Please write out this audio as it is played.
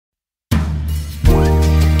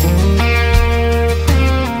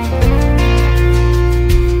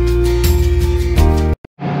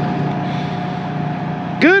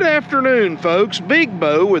afternoon, folks. Big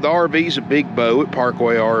Bo with RVs at Big Bo at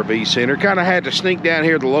Parkway RV Center. Kind of had to sneak down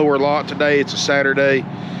here to the lower lot today. It's a Saturday.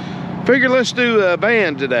 Figured let's do a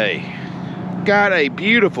van today. Got a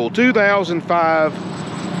beautiful 2005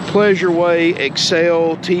 Pleasureway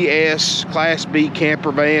Excel TS Class B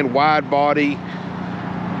camper van, wide body.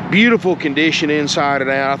 Beautiful condition inside and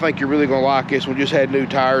out. I think you're really gonna like this one. Just had new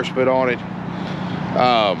tires put on it.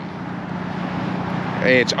 And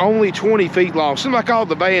it's only 20 feet long. Seems like all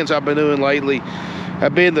the vans I've been doing lately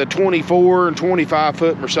have been the 24 and 25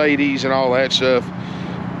 foot Mercedes and all that stuff.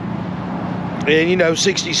 And you know,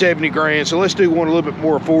 60, 70 grand. So let's do one a little bit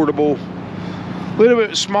more affordable, a little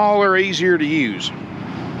bit smaller, easier to use.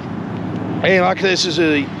 And like this is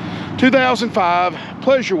a 2005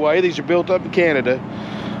 Pleasureway. These are built up in Canada.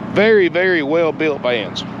 Very, very well built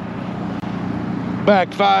vans.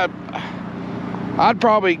 Back five. I'd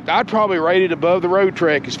probably rate it above the Road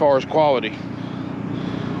Trek as far as quality.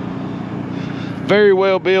 Very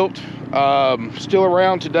well built. Still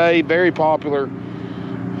around today. Very popular.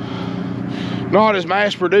 Not as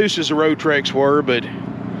mass produced as the Road Treks were, but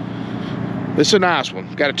this is a nice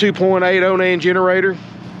one. Got a 2.8 Onan generator.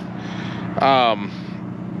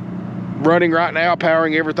 Running right now,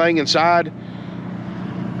 powering everything inside.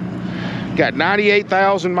 Got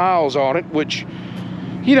 98,000 miles on it, which,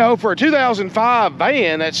 you know, for a 2005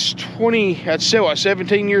 van, that's still what,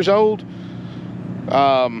 17 years old.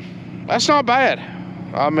 That's not bad.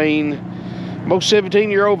 I mean, most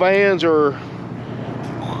 17-year-old vans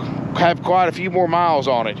have quite a few more miles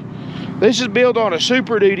on it. This is built on a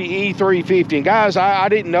Super Duty E350, and guys, I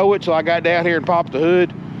didn't know it till I got down here and popped the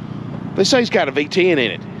hood. This thing's got a V10 in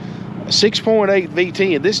it, a 6.8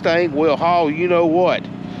 V10. This thing will haul, you know what.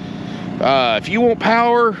 If you want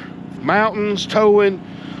power, mountains, towing,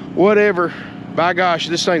 whatever, by gosh,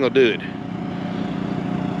 this thing will do it.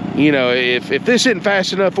 You know, if this isn't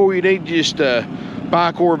fast enough for you, you need to just buy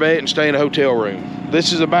a Corvette and stay in a hotel room.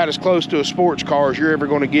 This is about as close to a sports car as you're ever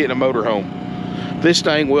going to get in a motorhome. This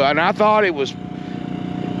thing will, and I thought it was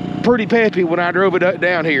pretty peppy when I drove it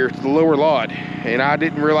down here to the lower lot, and I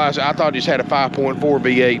didn't realize, I thought it just had a 5.4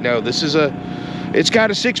 V8. No, this is it's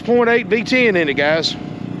got a 6.8 V10 in it, guys.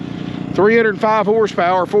 305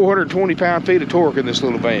 horsepower, 420 pound-feet of torque in this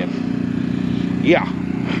little van. Yeah.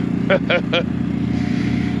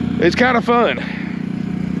 It's kind of fun.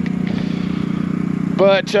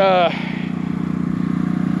 But,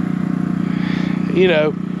 you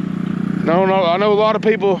know, I know a lot of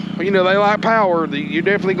people, you know, they like power. You're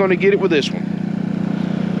definitely going to get it with this one.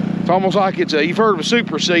 It's almost like you've heard of a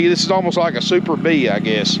Super C. This is almost like a Super B, I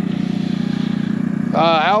guess.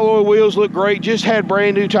 Alloy wheels look great. Just had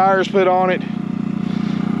brand new tires put on it.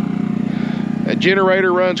 The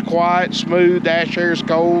generator runs quiet, smooth. Dash air's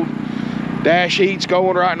cold. Dash heat's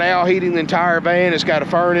going right now, heating the entire van. It's got a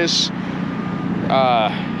furnace.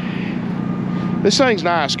 This thing's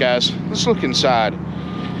nice, guys. Let's look inside.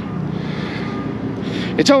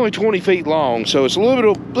 It's only 20 feet long, so it's a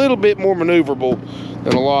little bit more maneuverable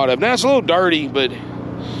than a lot of. Now it's a little dirty, but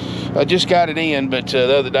I just got it in, but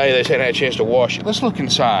the other day they said I had a chance to wash it. Let's look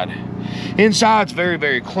inside. Inside's very,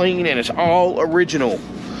 very clean, and it's all original.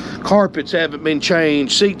 Carpets haven't been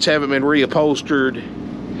changed. Seats haven't been reupholstered.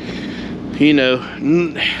 You know,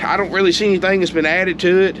 I don't really see anything that's been added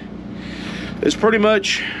to it. It's pretty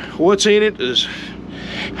much what's in it is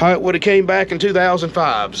how it would have came back in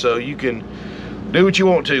 2005. So you can do what you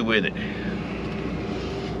want to with it.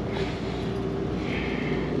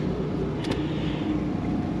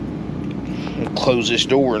 Close this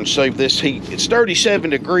door and save this heat. It's 37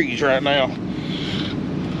 degrees right now.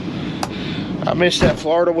 I miss that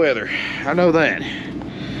Florida weather. I know that.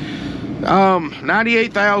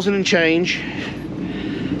 98,000 and change.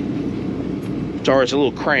 Sorry, it's a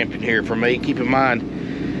little cramped in here for me. Keep in mind,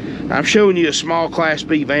 I'm showing you a small Class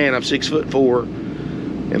B van. I'm 6'4"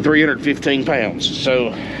 and 315 pounds.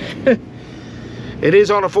 So it is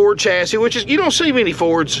on a Ford chassis, which is, you don't see many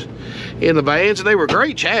Fords in the vans, and they were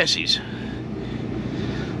great chassis.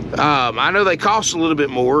 I know they cost a little bit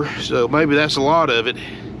more, so maybe that's a lot of it.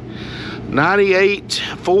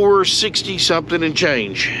 98,460 something and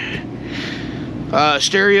change.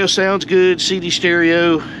 Stereo sounds good, CD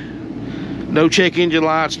stereo. No check engine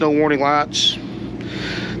lights, no warning lights.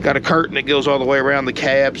 Got a curtain that goes all the way around the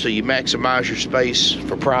cab, so you maximize your space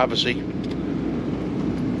for privacy.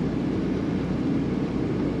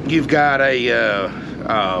 You've got a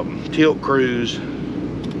tilt cruise,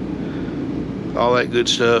 all that good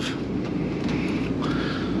stuff.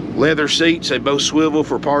 Leather seats, they both swivel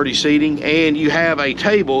for party seating, and you have a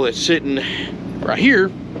table that's sitting right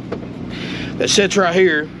here, that sits right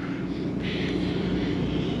here.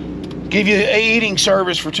 give you a eating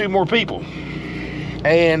service for 2 more people.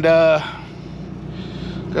 And got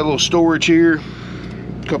a little storage here,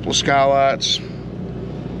 a couple of skylights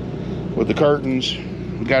with the curtains.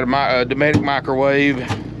 We got a Dometic microwave.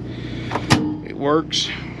 It works.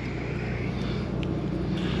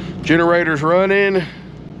 Generator's running.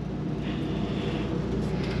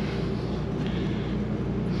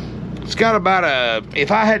 It's got about a,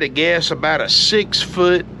 if I had to guess, about a 6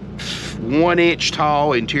 foot 1 inch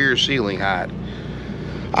tall interior ceiling height.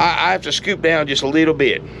 I have to scoop down just a little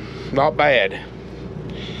bit. Not bad.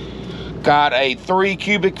 Got a 3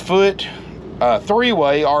 cubic foot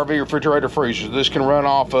 3-way RV refrigerator freezer. This can run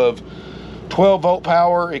off of 12 volt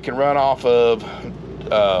power. It can run off of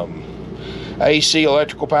AC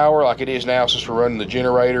electrical power like it is now since we're running the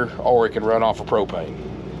generator, or it can run off of propane.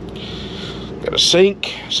 Got a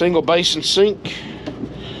sink, single basin sink.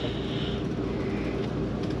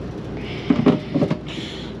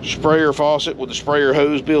 Sprayer faucet with the sprayer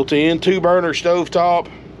hose built in. 2 burner stove top.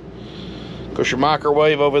 Of course, your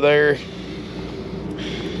microwave over there.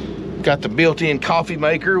 Got the built-in coffee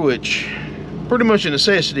maker, which pretty much a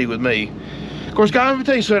necessity with me. Of course, guys, let me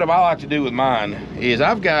tell you something I like to do with mine is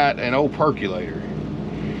I've got an old percolator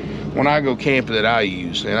when I go camping that I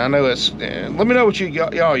use, and I know it's. Let me know what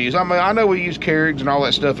y'all use. I mean, I know we use Keurigs and all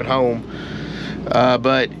that stuff at home,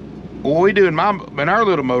 but what we do in our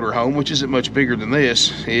little motor home, which isn't much bigger than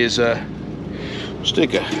this, is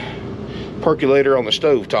stick a percolator on the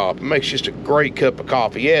stove top. It makes just a great cup of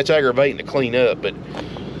coffee. Yeah, it's aggravating to clean up, but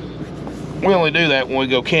we only do that when we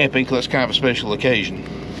go camping because that's kind of a special occasion.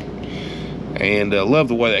 And love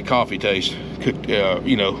the way that coffee tastes, cooked,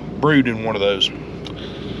 you know, brewed in one of those.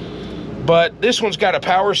 But this one's got a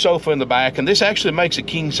power sofa in the back, and this actually makes a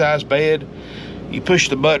king size bed. You push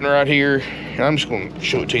the button right here, and I'm just going to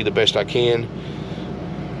show it to you the best I can.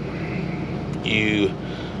 You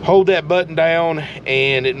hold that button down,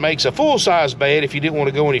 and it makes a full size bed. If you didn't want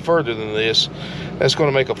to go any further than this, that's going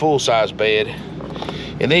to make a full size bed.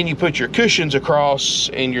 And then you put your cushions across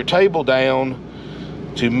and your table down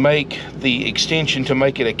to make the extension to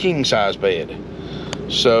make it a king size bed.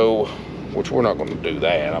 So, which we're not going to do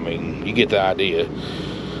that. I mean, you get the idea.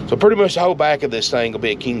 So pretty much the whole back of this thing will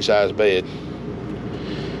be a king size bed.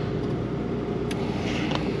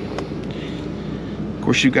 Of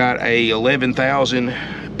course, you got a 11,000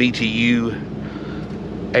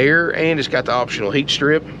 BTU air, and it's got the optional heat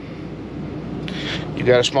strip. You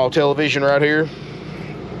got a small television right here.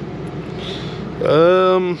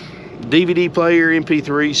 DVD player,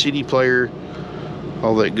 MP3, CD player,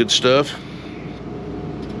 all that good stuff.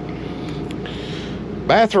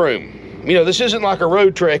 Bathroom. You know, this isn't like a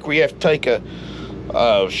road trek where you have to take a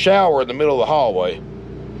shower in the middle of the hallway.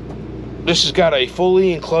 This has got a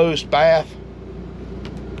fully enclosed bath,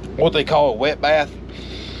 what they call a wet bath,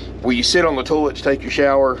 where you sit on the toilet to take your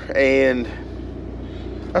shower, and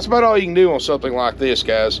that's about all you can do on something like this,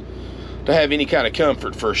 guys, to have any kind of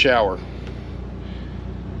comfort for a shower.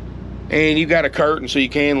 And you got a curtain, so you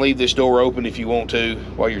can leave this door open if you want to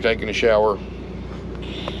while you're taking a shower,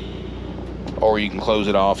 or you can close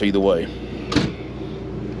it off, either way.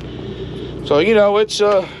 So, you know, it's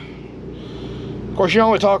of course, you're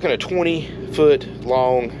only talking a 20-foot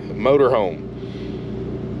long motorhome.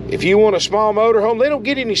 If you want a small motorhome, they don't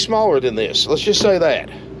get any smaller than this. Let's just say that.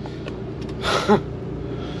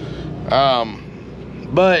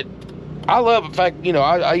 But I love, in fact, you know,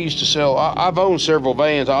 I used to sell, I've owned several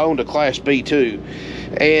vans. I owned a Class B too,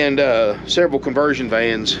 and several conversion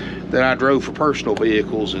vans that I drove for personal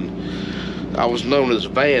vehicles, and I was known as a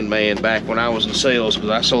van man back when I was in sales because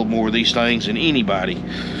I sold more of these things than anybody.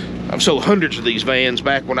 I've sold hundreds of these vans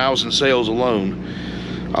back when I was in sales alone.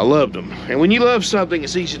 I loved them. And when you love something,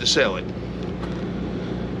 it's easy to sell it.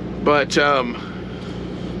 But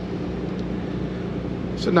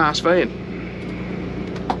it's a nice van.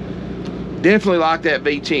 Definitely like that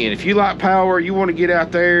V10. If you like power, you want to get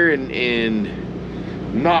out there and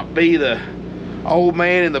not be the old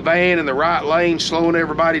man in the van in the right lane slowing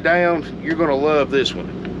everybody down, you're going to love this one.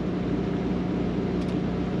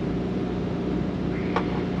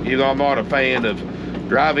 You know, I'm not a fan of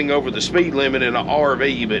driving over the speed limit in an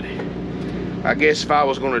RV, but I guess if I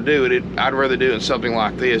was going to do it, I'd rather do it in something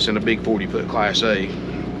like this in a big 40-foot Class A.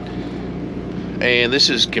 And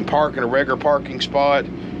this can park in a regular parking spot.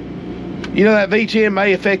 You know, that V10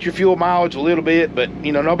 may affect your fuel mileage a little bit, but,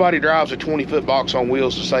 you know, nobody drives a 20-foot box on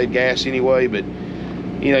wheels to save gas anyway. But,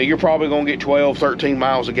 you know, you're probably going to get 12, 13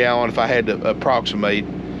 miles a gallon if I had to approximate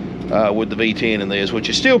with the V10 in this, which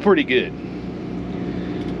is still pretty good.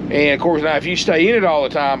 And, of course, now, if you stay in it all the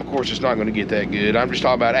time, of course, it's not going to get that good. I'm just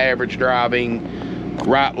talking about average driving,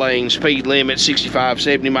 right lane, speed limit 65,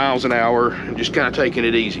 70 miles an hour, and just kind of taking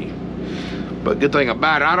it easy. But good thing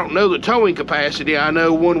about it, I don't know the towing capacity. I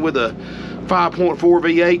know one with a 5.4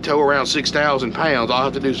 V8 tow around 6,000 pounds. I'll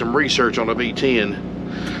have to do some research on a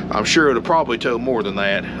V10. I'm sure it'll probably tow more than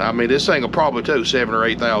that. I mean, this thing will probably tow 7,000 or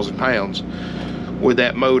 8,000 pounds with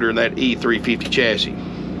that motor and that E350 chassis.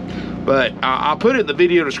 But I'll put it in the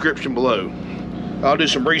video description below. I'll do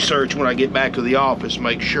some research when I get back to the office,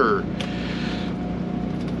 make sure.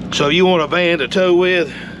 So you want a van to tow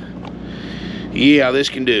with? Yeah, this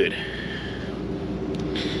can do it.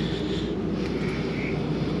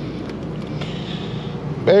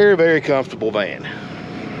 Very, very comfortable van.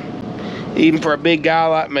 Even for a big guy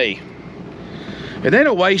like me. And they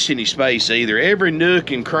don't waste any space either. Every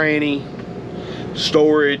nook and cranny,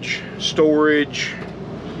 storage, storage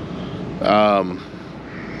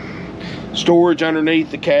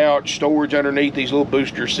underneath the couch, storage underneath these little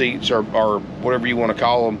booster seats, or whatever you want to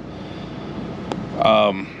call them.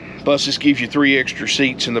 Plus this gives you 3 extra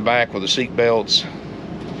seats in the back with the seat belts,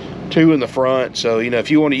 2 in the front. So, you know, if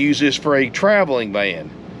you want to use this for a traveling van,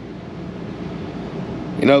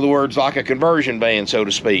 in other words, like a conversion van, so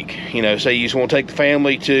to speak, you know, say you just want to take the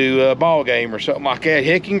family to a ball game or something like that,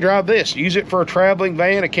 heck, you can drive this. Use it for a traveling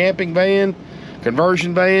van, a camping van,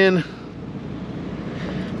 conversion van.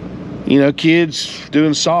 You know, kids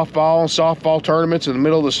doing softball tournaments in the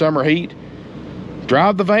middle of the summer heat.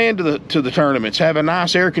 Drive the van to the tournaments. Have a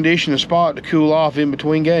nice air conditioning spot to cool off in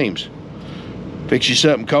between games. Fix you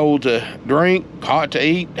something cold to drink, hot to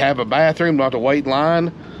eat, have a bathroom, not to wait in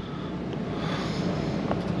line.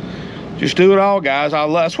 Just do it all, guys.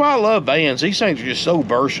 That's why I love vans. These things are just so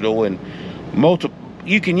versatile, and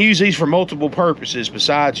you can use these for multiple purposes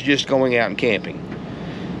besides just going out and camping.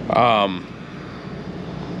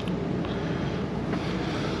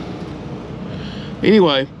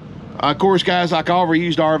 Anyway, of course, guys, like all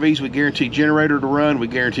reused RVs, we guarantee generator to run, we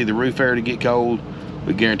guarantee the roof air to get cold,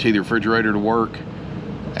 we guarantee the refrigerator to work,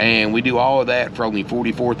 and we do all of that for only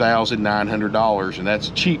 $44,900, and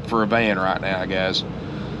that's cheap for a van right now, guys.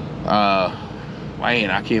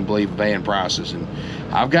 Man, I can't believe van prices, and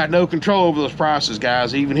I've got no control over those prices,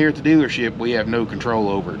 guys. Even here at the dealership, we have no control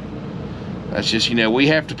over it. That's just, you know, we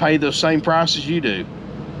have to pay those same prices you do.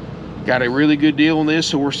 Got a really good deal on this,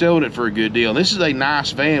 so we're selling it for a good deal. This is a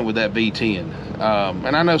nice van with that V10.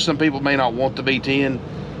 And I know some people may not want the V10,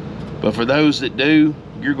 but for those that do,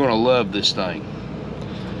 you're going to love this thing.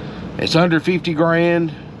 It's under 50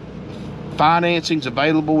 grand. Financing's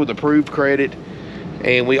available with approved credit,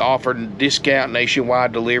 and we offer discount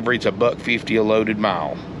nationwide delivery. It's $1.50 a loaded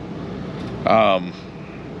mile.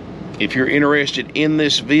 If you're interested in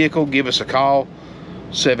this vehicle, give us a call.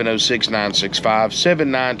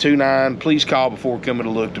 706-965-7929. Please call before coming to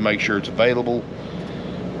look to make sure it's available.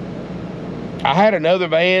 I had another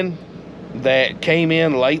van that came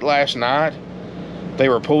in late last night. They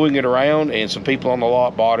were pulling it around, and some people on the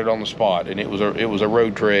lot bought it on the spot, and it was a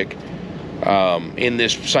road trek in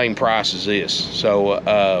this same price as this. So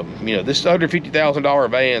you know, this under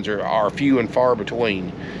 $50,000 vans are few and far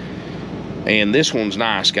between. And this one's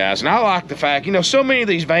nice, guys. And I like the fact, you know, so many of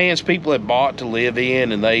these vans people have bought to live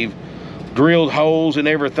in, and they've drilled holes and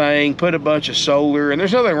everything, put a bunch of solar, and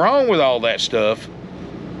there's nothing wrong with all that stuff.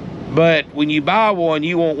 But when you buy one,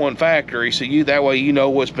 you want one factory, so that way you know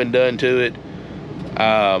what's been done to it.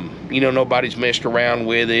 You know, nobody's messed around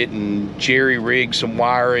with it and jerry-rigged some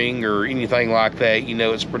wiring or anything like that. You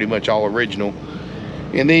know, it's pretty much all original.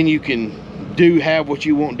 And then you can have what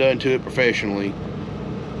you want done to it professionally.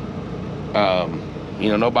 You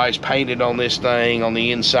know, nobody's painted on this thing on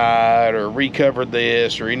the inside or recovered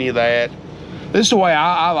this or any of that. This is the way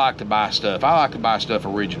I like to buy stuff. I like to buy stuff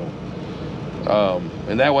original.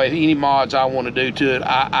 And that way, any mods I want to do to it,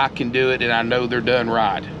 I can do it, and I know they're done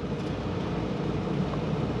right.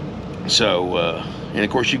 So, and of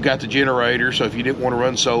course, you've got the generator. So if you didn't want to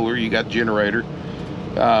run solar, you got the generator.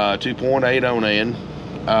 2.8 Onan.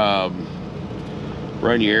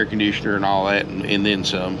 Run your air conditioner and all that, and then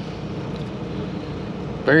some.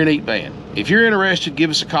 Very neat van. If you're interested,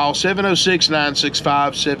 give us a call.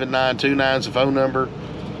 706-965-7929 is the phone number.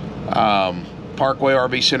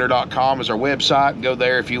 ParkwayRVCenter.com is our website. Go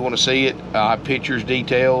there if you want to see it. Pictures,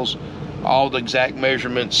 details, all the exact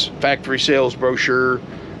measurements, factory sales brochure,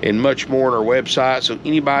 and much more on our website. So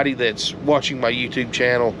anybody that's watching my YouTube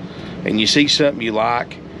channel and you see something you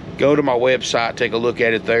like, go to my website, take a look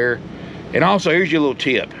at it there. And also, here's your little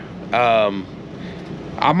tip.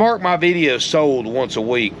 I mark my videos sold once a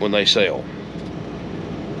week when they sell,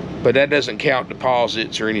 but that doesn't count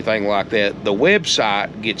deposits or anything like that. The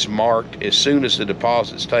website gets marked as soon as the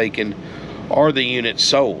deposit's taken are the units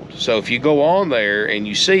sold. So if you go on there and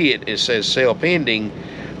you see it, it says sale pending,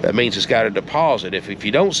 that means it's got a deposit. If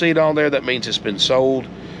you don't see it on there, that means it's been sold.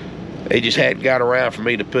 They just hadn't got around for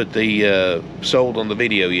me to put the sold on the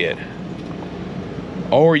video yet.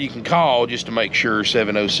 Or you can call just to make sure,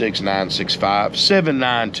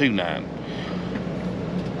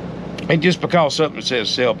 706-965-7929. And just because something says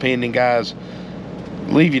sale pending, guys,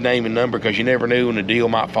 leave your name and number, because you never knew when a deal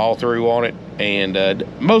might fall through on it. And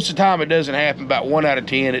most of the time it doesn't happen. About 1 out of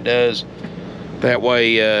 10 it does. That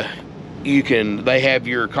way they have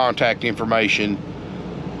your contact information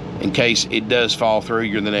in case it does fall through.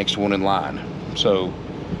 You're the next one in line. So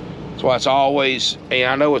that's why it's always, and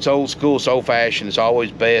I know it's old school, it's old fashioned, it's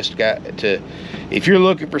always best to, if you're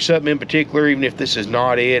looking for something in particular, even if this is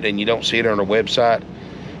not it and you don't see it on our website,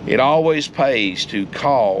 it always pays to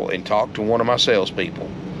call and talk to one of my salespeople.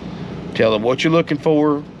 Tell them what you're looking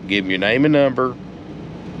for, give them your name and number.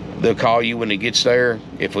 They'll call you when it gets there.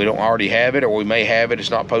 If we don't already have it, or we may have it,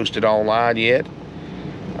 it's not posted online yet.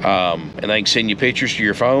 And they can send you pictures to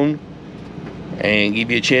your phone and give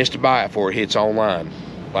you a chance to buy it before it hits online.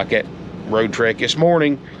 Like that road trek this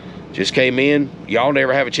morning, just came in. Y'all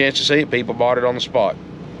never have a chance to see it. People bought it on the spot.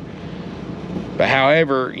 But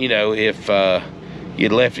however, you know, if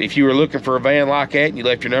you were looking for a van like that and you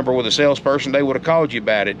left your number with a salesperson, they would have called you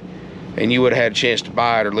about it, and you would have had a chance to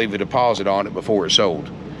buy it or leave a deposit on it before it sold.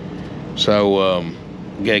 So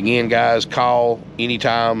again, guys, call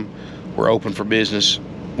anytime. We're open for business,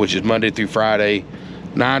 which is Monday through Friday,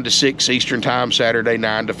 9 to 6 Eastern time, Saturday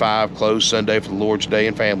 9 to 5, closed Sunday for the Lord's Day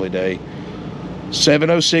and Family Day.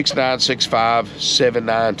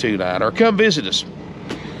 706-965-7929, or come visit us.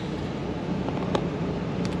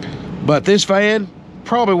 But this van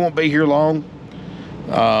probably won't be here long.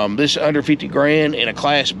 This under 50 grand in a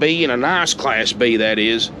Class B, and a nice Class B that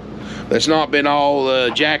is. That's not been all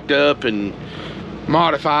jacked up and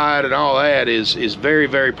modified and all that, is very,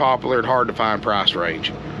 very popular and hard to find price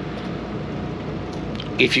range.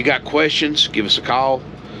 If you got questions, give us a call.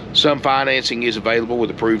 Some financing is available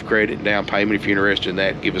with approved credit and down payment. If you're interested in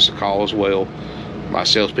that, give us a call as well. My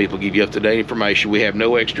salespeople give you up-to-date information. We have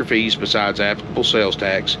no extra fees besides applicable sales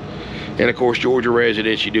tax. And of course, Georgia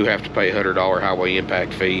residents, you do have to pay a $100 highway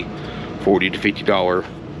impact fee, $40 to $50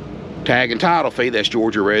 tag and title fee. That's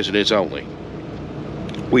Georgia residents only.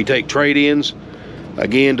 We take trade-ins.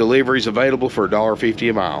 Again, deliveries available for $1.50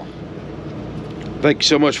 a mile. Thank you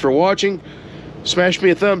so much for watching. Smash me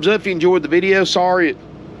a thumbs up if you enjoyed the video. Sorry,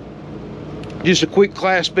 just a quick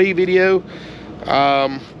Class B video.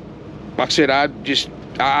 Like I said, I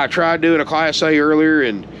tried doing a Class A earlier,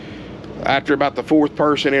 and after about the 4th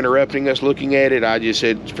person interrupting us looking at it, I just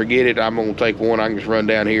said, forget it. I'm gonna take one. I can just run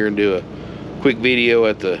down here and do a quick video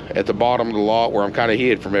at the bottom of the lot where I'm kind of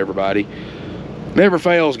hid from everybody. Never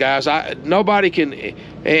fails, guys. Nobody can,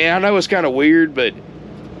 and I know it's kind of weird, but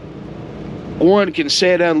one can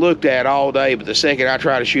sit unlooked at all day, but the second I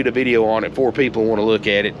try to shoot a video on it, 4 people want to look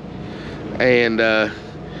at it. And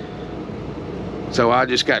so I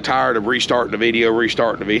just got tired of restarting the video,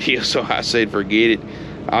 so I said, forget it.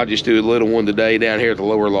 I'll just do a little one today down here at the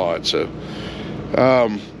lower lot. So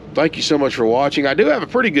thank you so much for watching. I do have a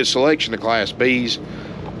pretty good selection of Class Bs.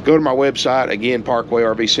 Go to my website, again,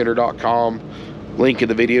 parkwayrvcenter.com. Link in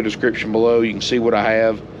the video description below. You can see what I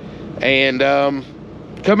have. And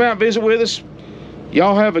come out and visit with us.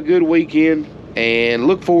 Y'all have a good weekend, and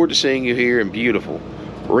look forward to seeing you here in beautiful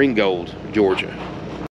Ringgold, Georgia.